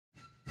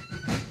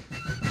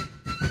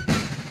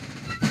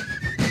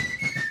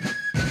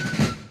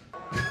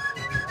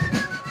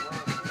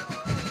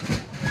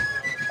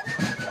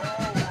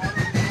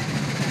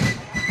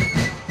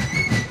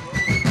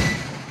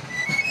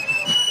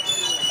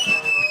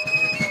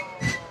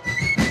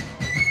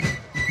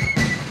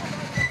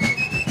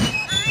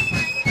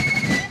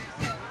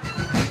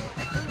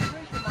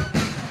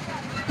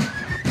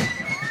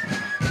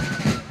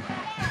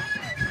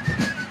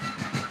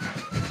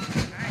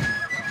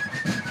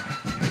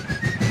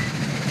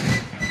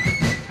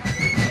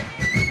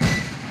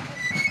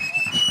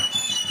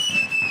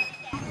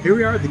Here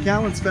we are at the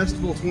Callands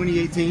Festival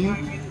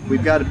 2018.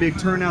 We've got a big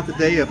turnout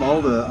today of all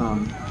the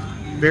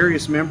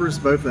various members,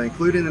 both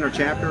included in our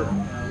chapter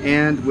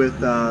and with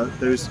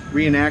those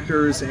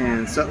reenactors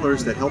and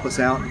settlers that help us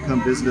out and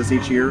come visit us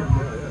each year.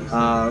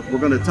 We're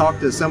going to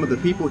talk to some of the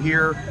people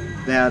here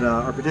that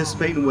are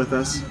participating with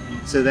us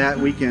so that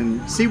we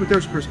can see what their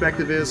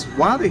perspective is,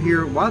 why they're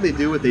here, why they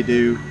do what they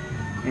do,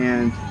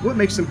 and what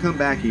makes them come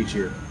back each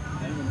year.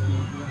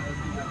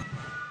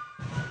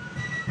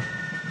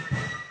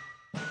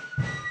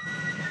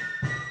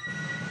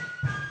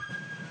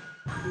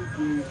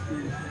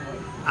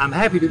 I'm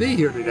happy to be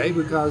here today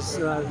because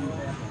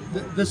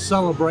this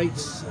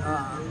celebrates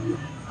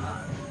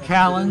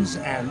Callands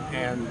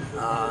and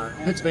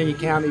Pennsylvania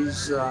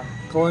County's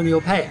colonial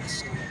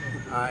past.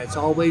 It's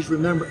always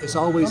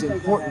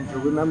important to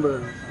remember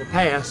the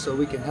past so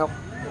we can help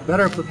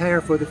better prepare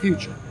for the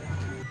future.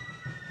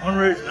 One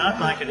reason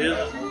I think it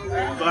is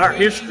for our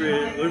history,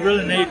 we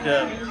really need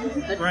to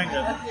bring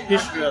the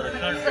history of the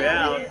country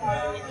out,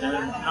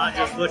 and not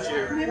just what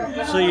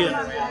you see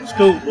in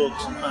school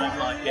books and things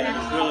like that.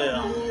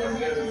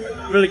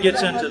 It really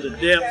gets into the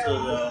depth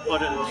of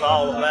what it was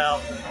all about.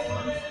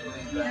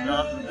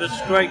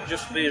 It's great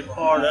just to be a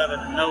part of it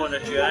and knowing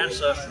that your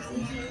ancestors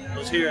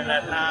was here in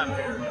that time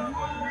period.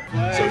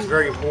 So it's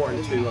very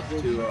important to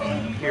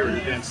hear at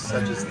events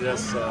such as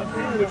this,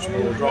 which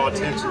will draw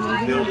attention to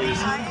the buildings,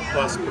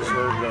 plus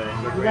preserve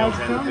the grounds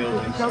and the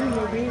buildings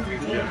for future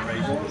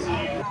generations.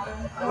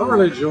 I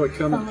really enjoy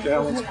coming to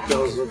Callands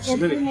because of so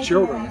many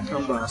children that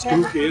come by,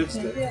 school kids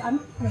that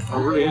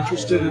are really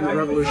interested in the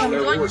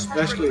Revolutionary War,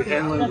 especially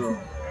handling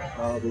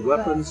the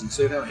weapons and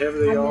seeing how heavy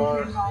they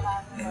are,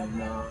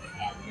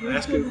 and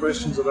asking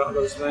questions about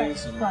those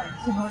things.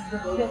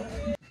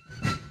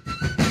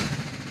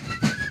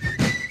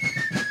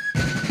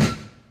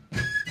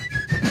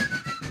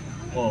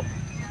 Well,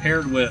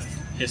 paired with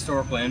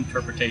historical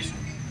interpretation,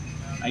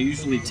 I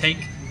usually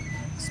take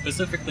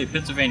specifically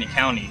Pennsylvania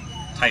County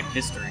type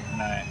history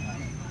and I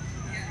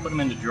put them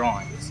into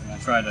drawings, and I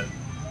try to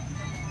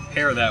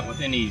pair that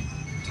with any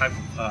type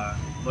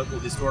of local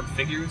historic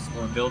figures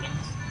or buildings,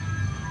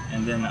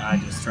 and then I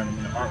just turn them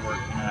into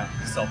artwork, and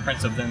I sell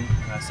prints of them,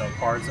 and I sell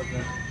cards of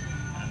them,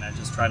 and I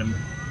just try to,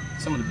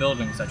 some of the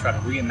buildings I try to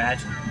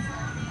reimagine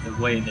the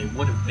way they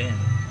would have been,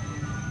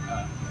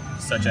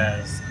 such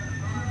as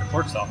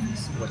clerk's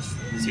office,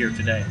 which is here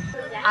today.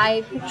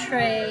 I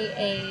portray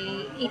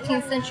a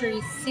 18th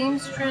century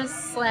seamstress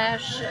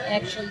slash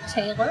actually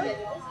tailor.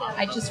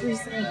 I just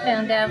recently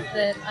found out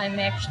that I'm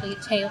actually a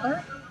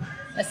tailor.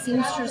 A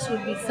seamstress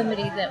would be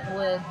somebody that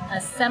would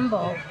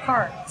assemble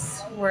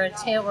parts, where a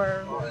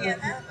tailor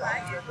would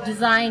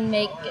design,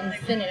 make, and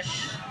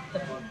finish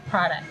the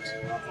product.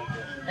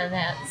 And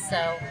that,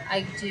 so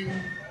I do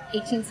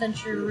 18th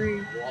century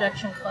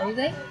reproduction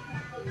clothing.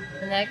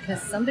 And that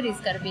because somebody's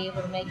got to be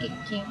able to make it. You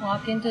can't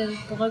walk into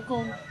the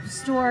local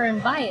store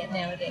and buy it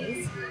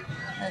nowadays.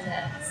 And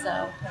that,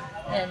 so,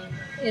 and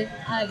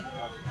I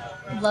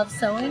love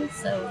sewing,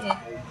 so it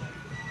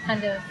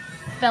kind of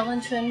fell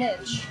into a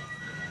niche.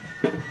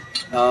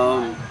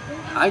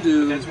 I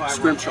do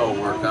scrimshaw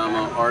work. I'm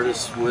an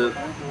artist with,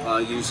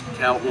 use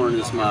cowhorn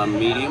as my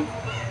medium.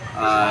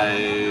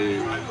 I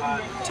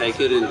take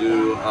it and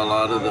do a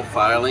lot of the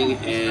filing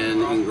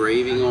and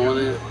engraving on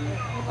it.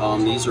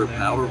 These are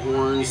powder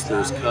horns,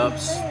 there's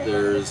cups,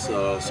 there's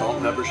salt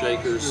and pepper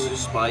shakers,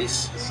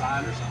 spice,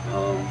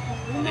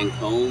 and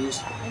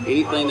combs.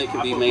 Anything that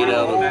can be made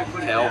out of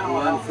cow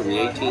horn from the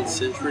 18th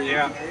century,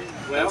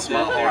 that's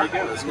my art,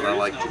 that's what I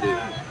like to do.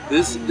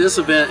 This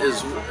event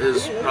is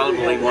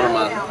probably one of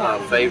my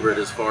favorite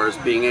as far as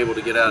being able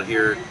to get out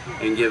here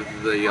and give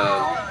the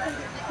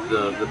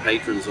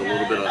patrons a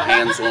little bit of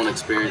hands-on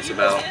experience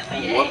about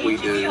what we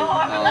do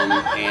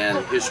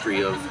and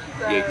history of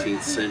the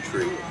 18th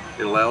century.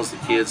 It allows the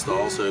kids to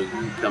also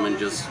come and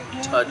just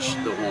touch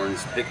the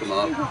horns, pick them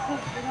up,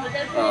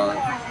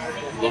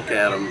 look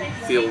at them,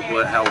 feel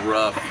how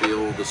rough,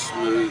 feel the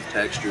smooth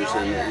textures,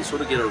 and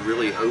sort of get a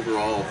really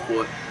overall of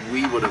what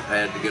we would have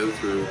had to go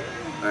through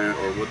or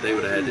what they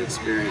would have had to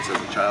experience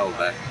as a child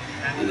back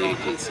in the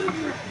 18th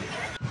century.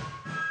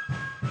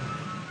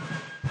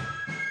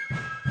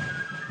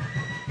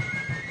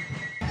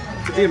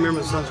 To be a member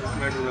of the Sons of the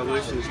American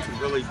Revolution is to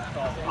really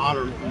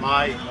honor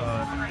my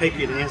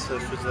patriot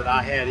ancestors that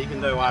I had.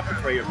 Even though I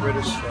portray a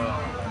British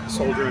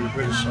soldier and a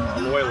British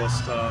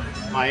loyalist,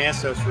 my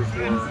ancestors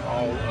were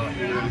all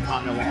either in the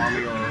Continental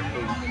Army or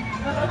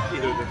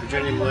either the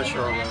Virginia militia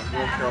or the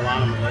North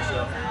Carolina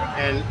militia.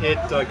 And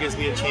it gives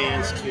me a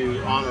chance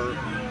to honor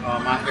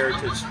my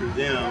heritage through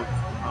them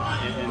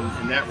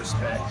in that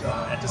respect.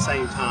 At the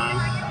same time,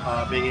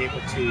 being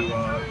able to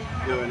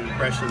do an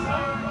impression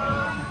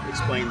of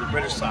explain the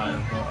British side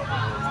of the war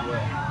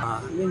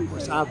as well. Of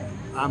course,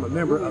 I'm a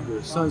member of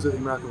the Sons of the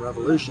American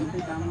Revolution,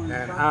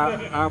 and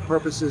our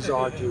purposes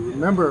are to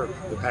remember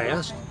the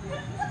past,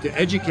 to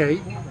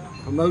educate,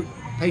 promote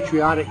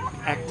patriotic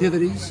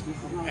activities,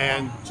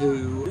 and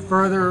to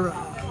further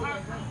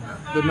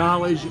the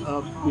knowledge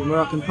of the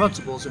American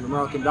principles and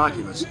American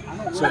documents,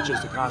 such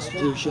as the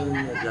Constitution,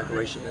 the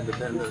Declaration of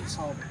Independence,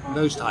 and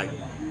those type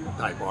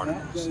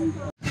articles.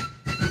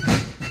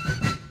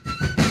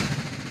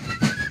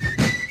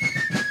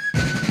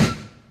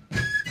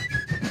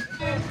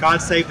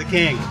 God save the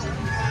King.